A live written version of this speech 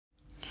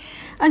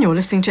And you're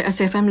listening to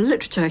SAFM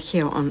Literature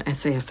here on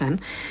SAFM.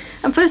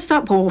 And first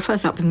up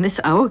in this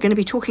hour, we're going to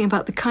be talking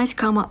about the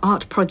Kaiserkammer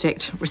Art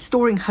Project,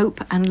 Restoring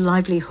Hope and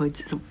Livelihoods.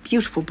 It's a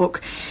beautiful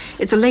book.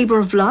 It's a labour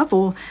of love,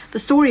 or the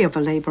story of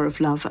a labour of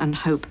love and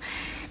hope.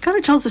 It kind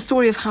of tells the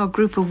story of how a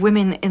group of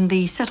women in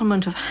the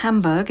settlement of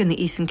Hamburg in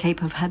the Eastern Cape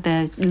have had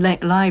their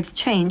lives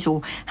change,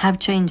 or have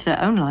changed their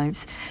own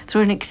lives,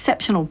 through an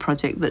exceptional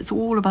project that's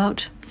all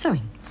about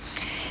sewing.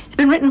 It's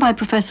been written by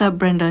Professor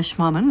Brenda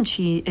Schmahmann.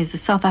 She is a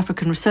South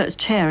African Research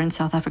Chair in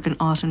South African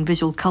Art and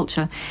Visual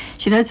Culture.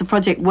 She knows the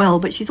project well,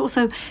 but she's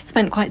also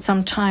spent quite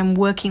some time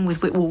working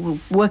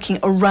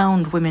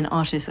around women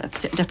artists.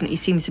 That definitely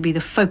seems to be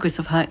the focus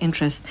of her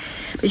interest.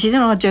 But she's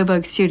in our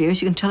Joburg studio.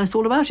 She can tell us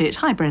all about it.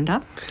 Hi,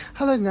 Brenda.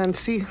 Hello,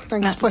 Nancy.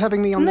 Thanks for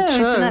having me on the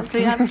show. No, it's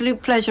an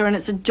absolute pleasure, and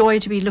it's a joy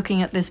to be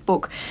looking at this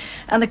book.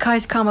 And the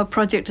Kaiserkammer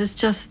project is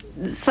just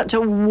such a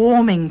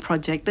warming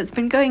project that's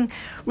been going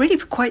really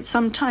for quite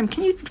some time.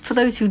 Can you, for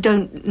those who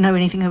don't know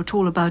anything at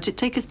all about it,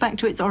 take us back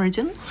to its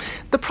origins?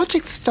 The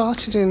project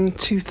started in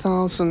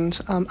 2000.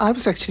 I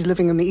was actually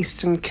living in the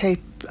Eastern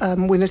Cape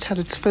when it had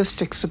its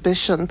first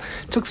exhibition.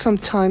 It took some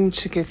time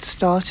to get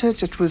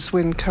started. It was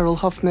when Carol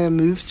Hofmeyer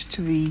moved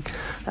to the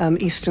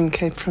Eastern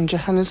Cape from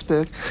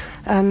Johannesburg.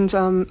 And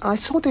I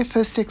saw their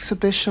first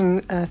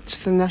exhibition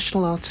at the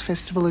National Arts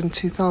Festival in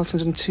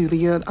 2002, the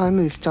year I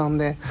moved down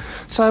there.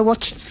 So I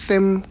watched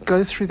them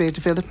go through their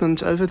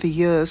development over the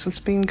years. It's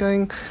been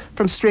going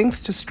from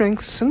strength to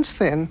strength since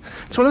then.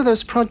 It's one of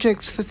those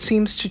projects that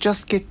seems to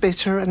just get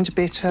better and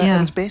better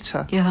and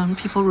better. Yeah, and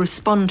people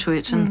respond to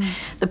it, and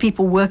the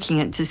people working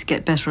it just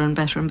get better and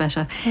better and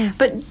better.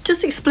 But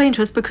just explain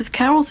to us, because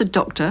Carol's a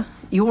doctor,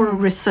 you're a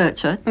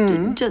researcher.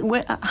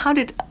 How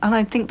did, and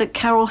I think that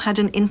Carol had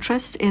an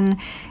interest in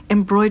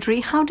embroidery.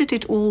 How did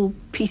it all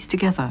piece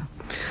together?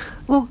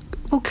 Well,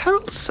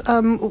 Carol's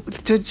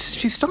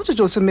she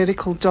started as a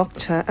medical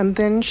doctor, and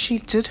then she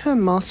did her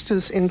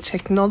master's in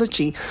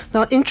technology.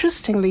 Now,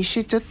 interestingly,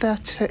 she did her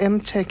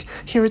MTech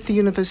here at the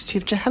University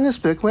of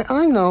Johannesburg, where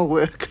I now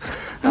work.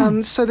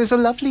 So there's a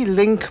lovely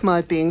link,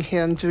 my being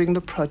here and doing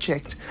the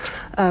project,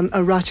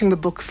 writing the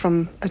book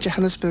from a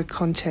Johannesburg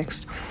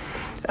context.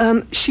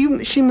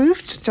 She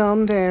moved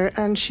down there,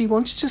 and she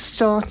wanted to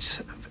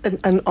start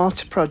an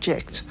art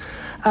project.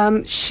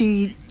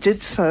 She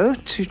did so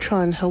to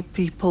try and help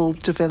people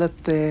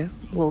develop their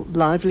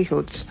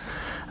livelihoods.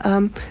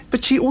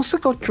 But she also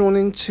got drawn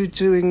into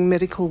doing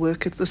medical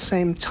work at the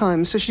same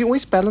time. So she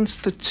always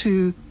balanced the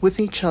two with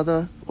each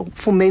other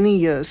for many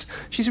years.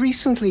 She's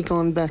recently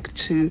gone back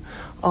to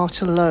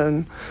art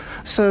alone.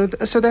 So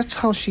that's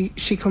how she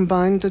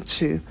combined the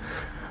two.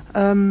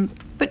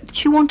 But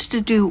she wanted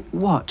to do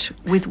what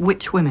with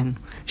which women?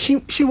 She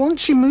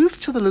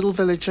moved to the little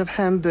village of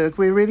Hamburg,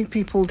 where really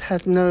people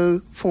had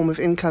no form of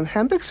income.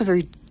 Hamburg's a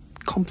very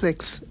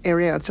complex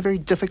area. It's a very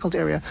difficult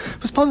area.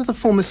 It was part of the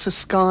former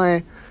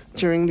Ciskei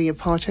during the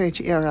apartheid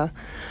era.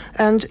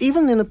 And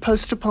even in a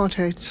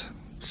post-apartheid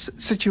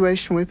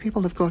situation where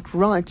people have got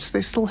rights,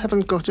 they still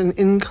haven't got an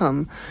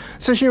income.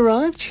 So she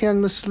arrived here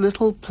in this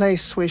little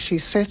place where she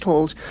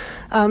settled,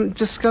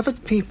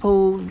 discovered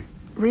people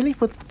really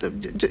with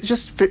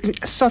just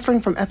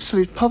suffering from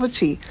absolute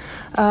poverty.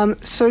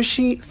 So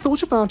she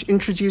thought about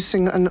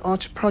introducing an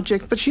art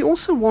project, but she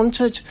also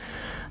wanted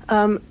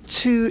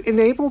to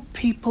enable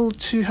people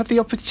to have the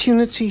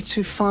opportunity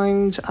to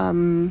find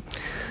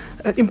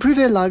improve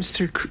their lives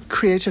through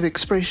creative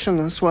expression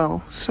as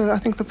well. So I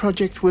think the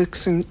project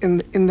works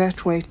in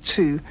that way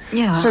too.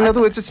 Yeah. So in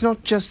other words, it's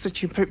not just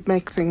that you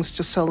make things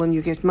to sell and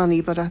you get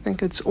money, but I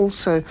think it's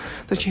also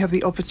that you have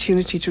the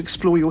opportunity to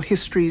explore your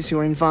histories,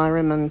 your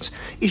environment,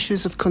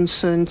 issues of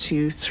concern to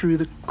you through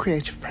the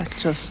creative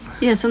practice.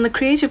 Yes, and the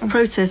creative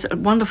process,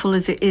 wonderful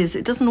as it is,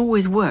 it doesn't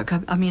always work.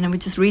 I mean, I was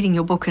just reading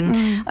your book,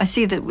 and I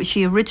see that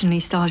she originally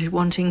started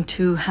wanting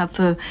to have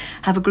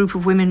a group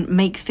of women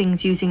make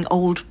things using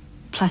old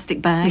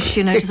plastic bags,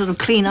 to sort of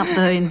clean up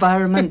the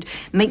environment,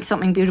 make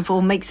something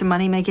beautiful, make some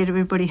money, make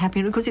everybody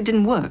happy. Because it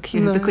didn't work,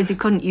 because you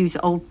couldn't use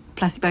old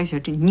plastic bags. You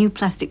had to new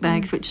plastic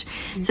bags,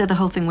 so the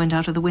whole thing went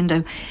out of the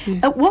window.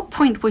 At what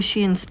point was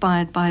she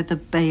inspired by the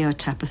Beyer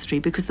tapestry?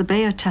 Because the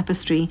Beyer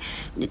tapestry,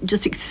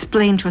 just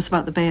explain to us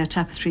about the Beyer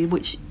tapestry,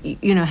 which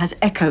has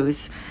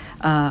echoes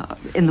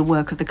in the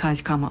work of the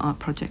Kaiserkammer Art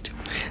Project.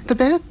 The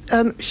Beyer,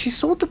 she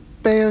saw the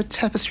Beyer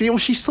tapestry, or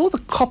she saw the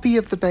copy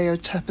of the Beyer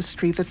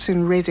tapestry that's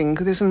in Reading.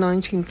 There's a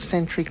 19th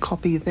century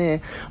copy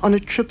there on a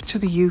trip to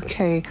the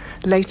UK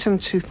late in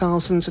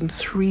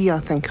 2003, I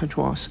think it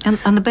was.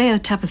 And the Beyer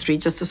tapestry,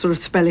 just to sort of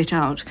spell it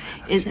out,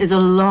 is a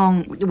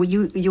long. Will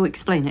you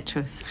explain it to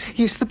us?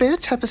 Yes, the Beyer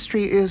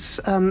tapestry is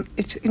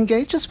it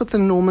engages with the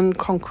Norman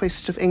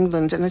conquest of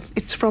England, and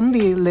it's from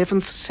the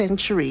 11th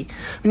century.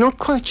 We're not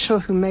quite sure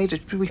who made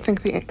it, but we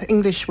think the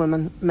English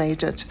women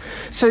made it.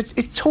 So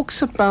it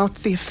talks about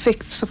the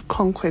effects of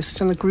conquest,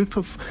 and a group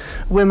of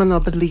women are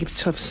believed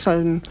to have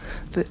sewn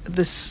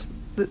this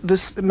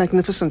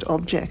magnificent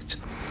object.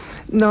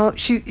 Now,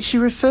 she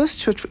refers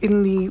to it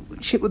in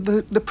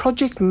the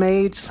project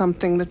made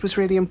something that was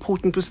really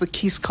important, was the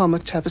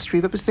Kieskama tapestry.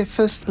 That was their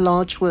first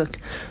large work,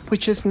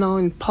 which is now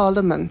in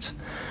Parliament.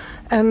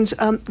 And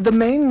the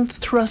main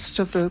thrust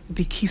of the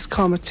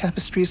Kieskama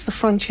tapestry is the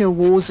frontier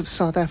wars of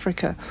South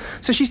Africa.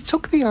 So she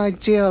took the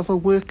idea of a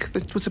work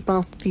that was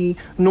about the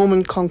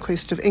Norman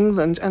conquest of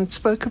England and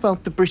spoke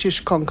about the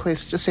British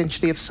conquest,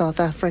 essentially, of South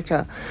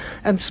Africa,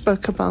 and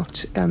spoke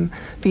about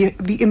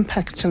the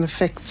impact and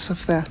effects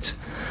of that.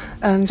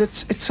 And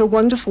it's a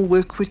wonderful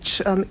work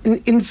which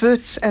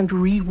inverts and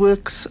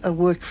reworks a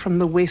work from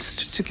the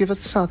West to give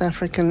it South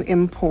African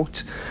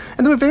import.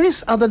 And there were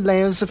various other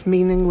layers of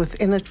meaning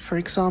within it, for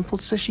example.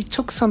 So she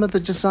took some of the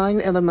design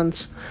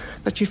elements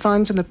that you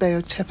find in the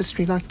Bayeux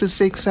tapestry, like the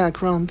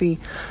zigzag around the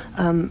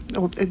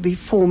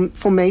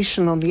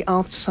formation on the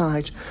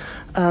outside,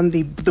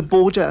 the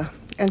border,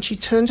 and she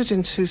turned it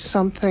into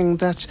something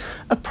that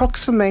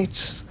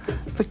approximates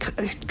the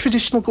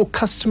traditional or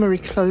customary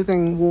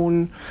clothing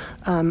worn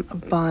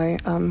by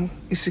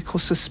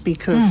isiXhosa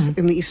speakers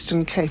in the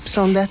Eastern Cape.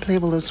 So on that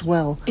level as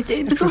well.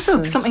 It was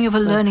also something of a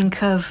learning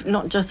curve,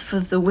 not just for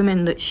the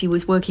women that she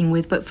was working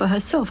with, but for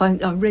herself. I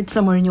read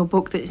somewhere in your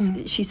book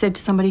that she said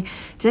to somebody,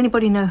 does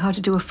anybody know how to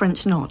do a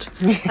French knot?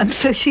 And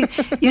so she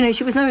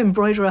was no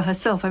embroiderer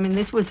herself. I mean,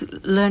 this was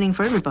learning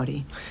for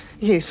everybody.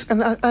 Yes,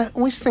 and I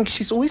always think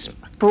she's always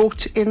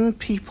brought in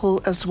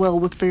people as well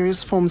with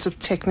various forms of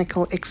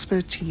technical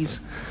expertise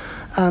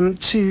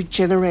to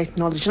generate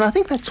knowledge. And I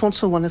think that's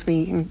also one of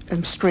the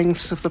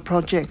strengths of the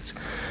project.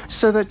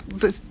 So that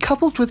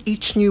coupled with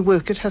each new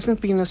work, it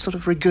hasn't been a sort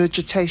of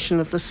regurgitation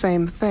of the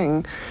same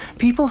thing.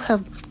 People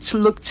have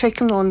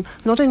taken on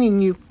not only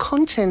new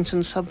content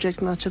and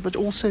subject matter, but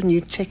also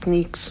new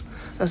techniques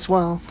as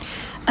well.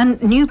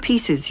 And new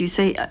pieces, you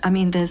say, I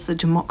mean, there's the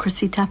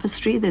Democracy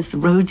Tapestry, there's the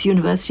Rhodes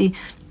University,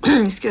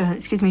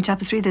 excuse me,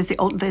 tapestry, there's the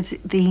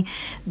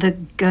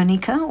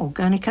Guernica.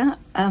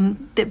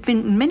 There have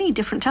been many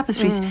different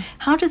tapestries.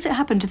 How does it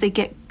happen? Do they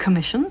get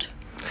commissioned?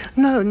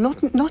 No,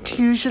 not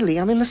usually.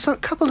 I mean, a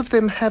couple of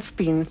them have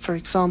been. For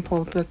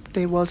example, that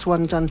there was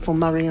one done for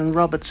Murray and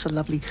Roberts, a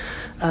lovely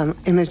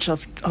image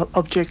of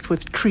object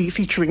with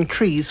featuring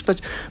trees.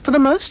 But for the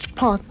most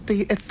part,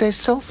 they're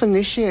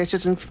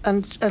self-initiated,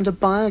 and a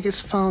buyer is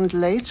found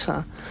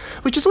later,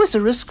 which is always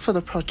a risk for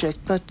the project,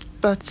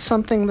 but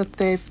something that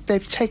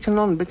they've taken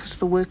on because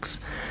the works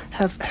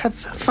have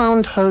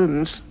found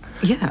homes.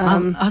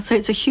 Yeah, I'll say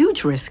it's a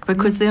huge risk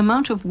because the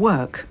amount of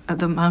work,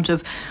 the amount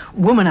of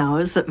woman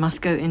hours that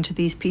must go into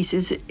these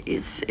pieces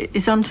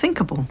is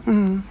unthinkable.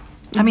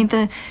 I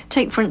mean,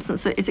 take for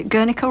instance, is it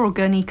Guernica or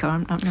Guernica?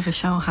 I'm never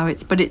sure how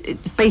it's, but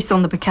it's based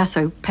on the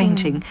Picasso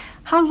painting.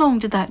 How long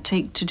did that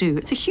take to do?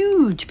 It's a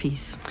huge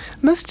piece.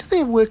 Most of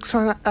their works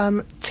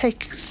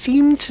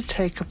seem to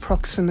take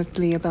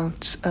approximately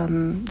about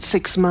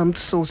 6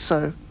 months or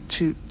so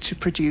to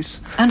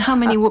produce. And how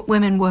many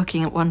women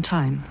working at one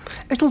time?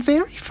 It'll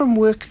vary from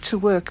work to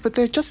work, but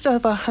there are just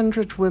over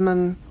 100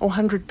 women or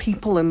 100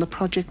 people in the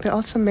project. There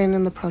are some men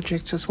in the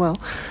project as well,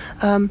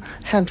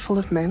 handful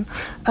of men.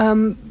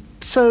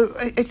 So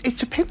it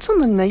depends on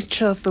the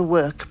nature of the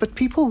work, but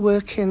people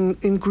work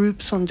in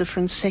groups on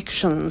different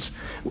sections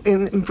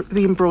in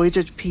the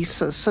embroidered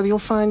pieces. So you'll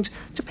find,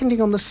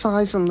 depending on the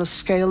size and the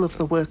scale of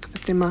the work,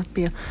 that there might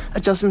be a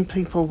dozen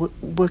people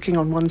working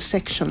on one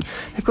section.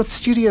 They've got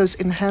studios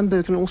in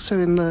Hamburg and also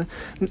in the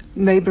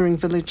neighbouring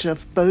village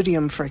of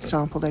Bodium, for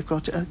example. They've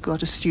got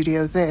a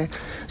studio there.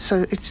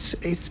 So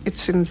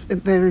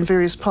they're in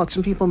various parts,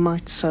 and people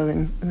might sew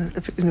in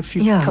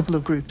a couple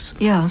of groups.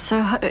 Yeah.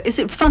 So is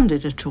it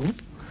funded at all?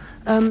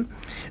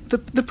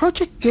 The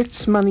project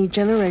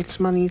generates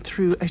money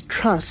through a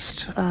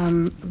trust,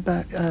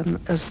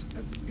 as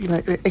you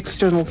know,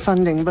 external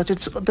funding, but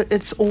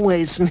it's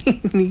always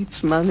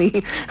needs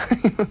money.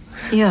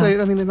 Yeah.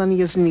 So I mean, the money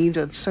is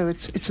needed. So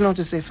it's not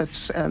as if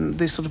it's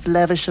there's sort of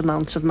lavish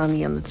amounts of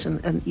money and it's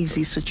an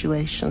easy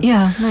situation.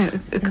 Yeah, no,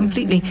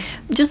 completely.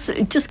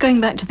 Just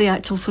going back to the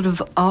actual sort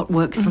of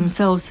artworks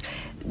themselves.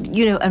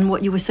 You know, and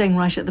what you were saying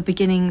right at the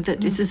beginning,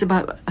 that this is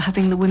about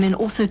having the women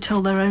also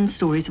tell their own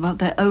stories about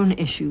their own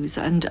issues,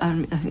 and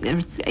I think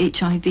there's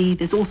HIV,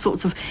 there's all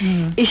sorts of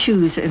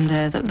issues in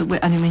there, and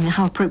I mean,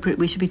 how appropriate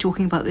we should be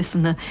talking about this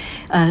in the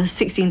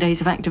 16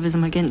 days of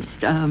activism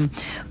against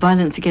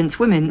violence against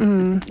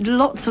women.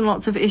 Lots and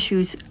lots of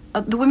issues.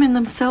 The women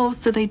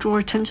themselves, do they draw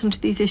attention to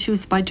these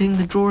issues by doing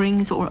the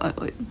drawings, or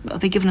are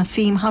they given a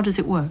theme? How does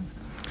it work?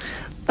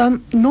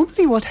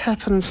 Normally what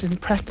happens in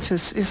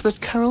practice is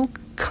that Carol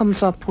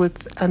comes up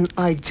with an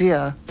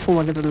idea for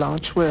one of the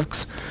large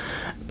works.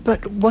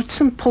 But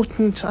what's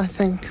important, I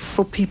think,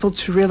 for people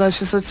to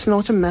realise is that it's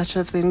not a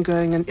matter of then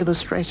going and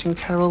illustrating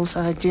Carol's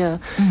idea.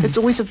 It's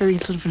always a very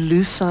sort of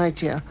loose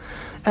idea.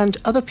 And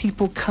other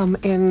people come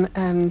in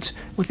and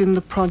within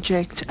the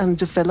project and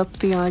develop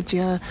the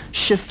idea,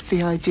 shift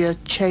the idea,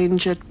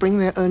 change it, bring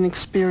their own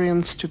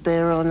experience to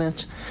bear on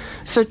it.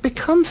 So it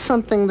becomes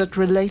something that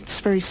relates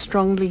very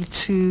strongly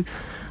to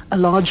a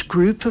large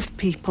group of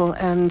people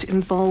and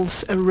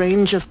involves a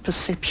range of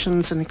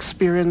perceptions and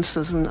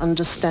experiences and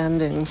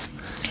understandings.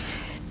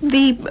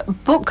 The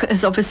book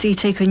has obviously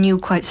taken you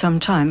quite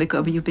some time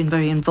because you've been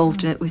very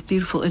involved in it with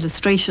beautiful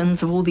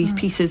illustrations of all these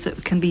pieces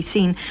that can be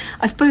seen.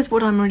 I suppose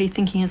what I'm really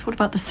thinking is, what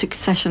about the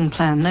succession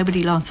plan?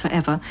 Nobody lasts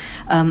forever.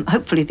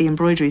 Hopefully the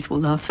embroideries will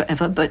last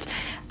forever, but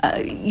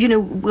you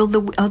know,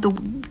 are the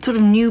sort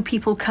of new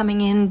people coming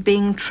in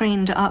being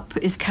trained up?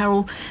 Is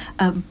Carol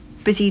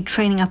busy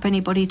training up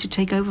anybody to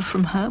take over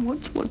from her?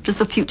 What does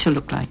the future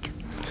look like?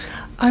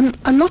 I'm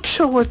not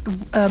sure what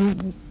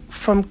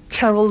from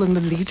Carol and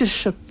the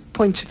leadership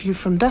point of view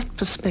from that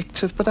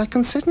perspective, but I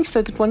can certainly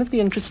say that one of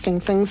the interesting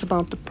things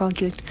about the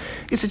project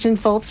is it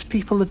involves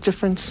people of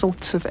different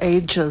sorts of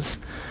ages,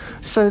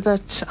 so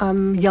that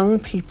young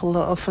people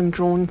are often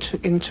drawn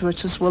into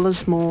it, as well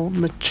as more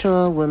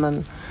mature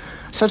women.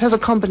 So it has a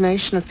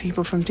combination of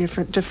people from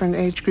different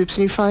age groups,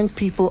 and you find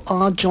people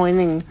are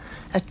joining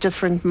at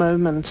different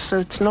moments. So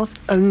it's not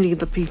only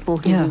the people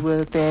who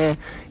were there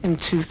in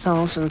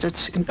 2000,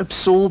 it's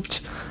absorbed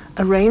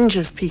a range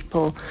of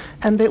people,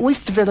 and there are always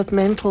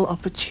developmental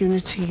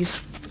opportunities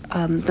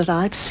that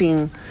I've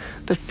seen,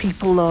 that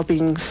people are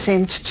being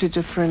sent to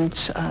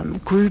different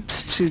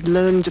groups to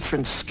learn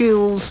different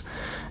skills,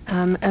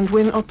 and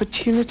when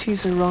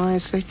opportunities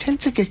arise, they tend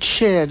to get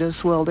shared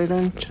as well. They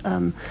don't,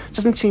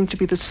 doesn't seem to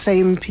be the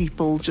same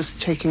people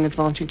just taking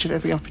advantage of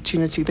every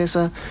opportunity. There's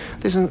an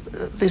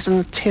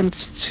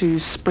attempt to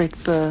spread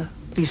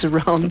these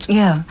around.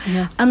 Yeah.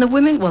 And the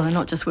women, well, they're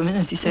not just women,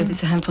 as you say,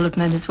 there's a handful of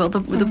men as well.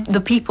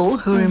 The people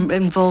who are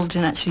involved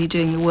in actually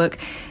doing the work,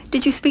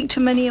 did you speak to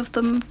many of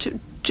them to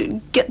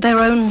get their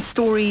own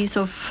stories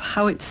of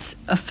how it's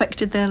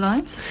affected their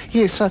lives?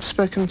 Yes, I've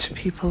spoken to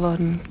people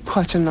on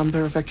quite a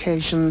number of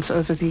occasions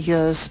over the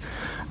years,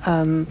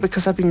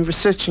 because I've been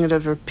researching it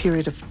over a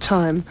period of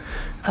time.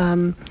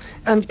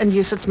 And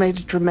yes, it's made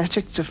a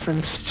dramatic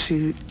difference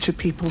to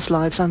people's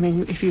lives. I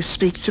mean, if you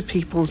speak to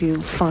people,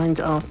 you'll find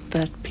out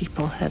that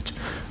people had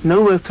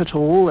no work at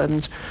all,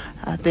 and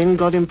then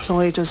got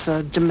employed as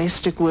a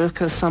domestic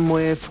worker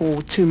somewhere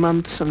for 2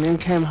 months, and then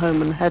came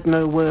home and had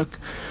no work.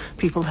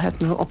 People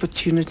had no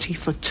opportunity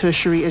for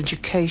tertiary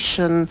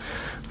education,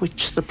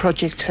 which the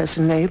project has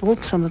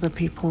enabled. Some of the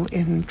people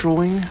in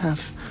drawing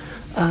have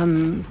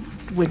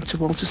went to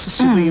Walter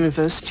Sisulu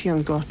University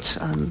and got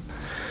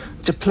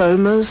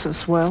diplomas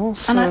as well.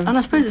 So and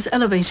I suppose it's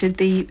elevated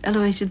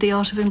the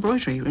art of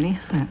embroidery, really,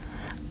 hasn't it?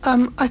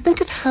 I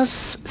think it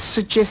has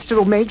suggested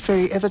or made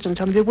very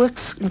evident. I mean, their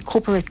works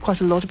incorporate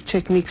quite a lot of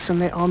techniques,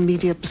 and there are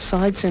media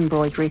besides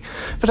embroidery.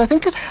 But I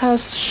think it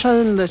has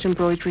shown that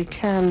embroidery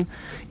can,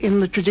 in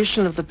the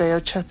tradition of the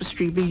Bayeux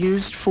tapestry, be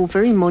used for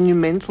very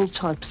monumental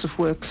types of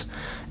works,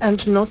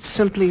 and not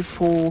simply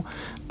for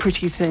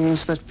pretty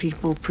things that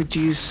people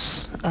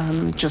produce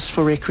just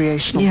for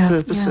recreational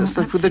purposes.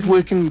 That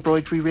work in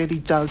embroidery really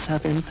does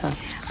have impact.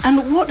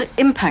 And what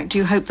impact do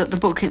you hope that the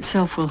book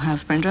itself will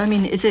have, Brenda? I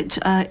mean, is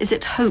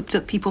it hoped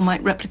that people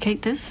might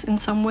replicate this in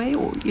some way,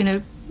 or, you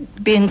know,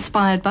 be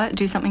inspired by it,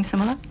 do something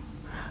similar?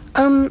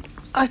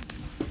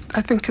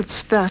 I think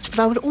it's that, but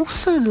I would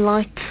also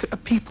like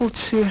people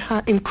to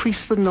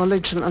increase the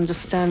knowledge and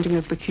understanding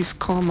of the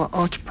Schmahmann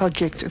art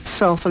project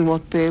itself and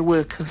what their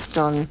work has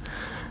done.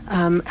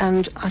 I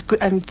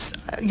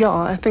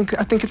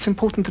think it's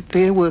important that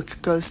their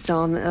work goes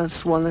down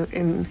as one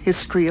in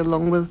history,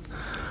 along with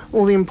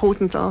all the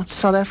important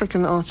South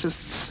African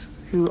artists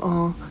who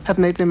have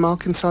made their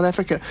mark in South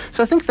Africa.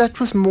 So I think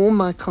that was more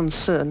my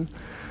concern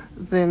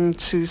than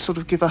to sort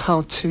of give a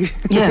how-to.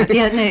 Yes,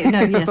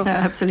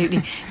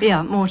 absolutely.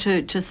 Yeah, more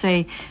to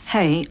say,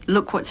 hey,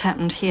 look what's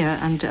happened here,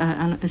 and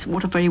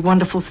what a very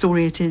wonderful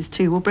story it is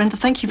too. Well, Brenda,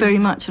 thank you very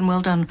much, and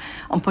well done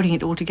on putting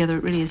it all together.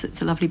 It really is.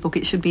 It's a lovely book.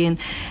 It should be in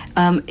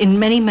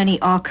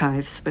many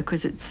archives,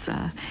 because it's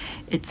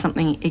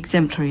something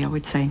exemplary, I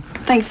would say.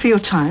 Thanks for your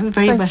time.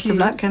 Very best of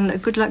luck,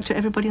 and good luck to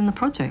everybody in the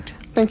project.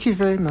 Thank you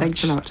very much.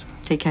 Thanks a lot.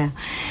 Take care.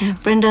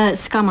 Brenda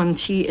Schmahmann,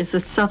 she is the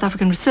South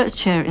African Research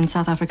Chair in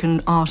South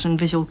African Art and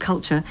Visual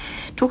Culture,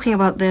 talking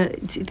about the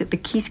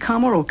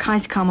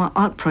Schmahmann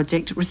art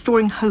project,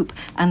 Restoring Hope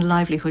and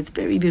Livelihoods.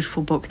 Very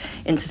beautiful book,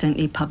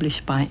 incidentally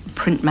published by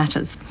Print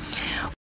Matters.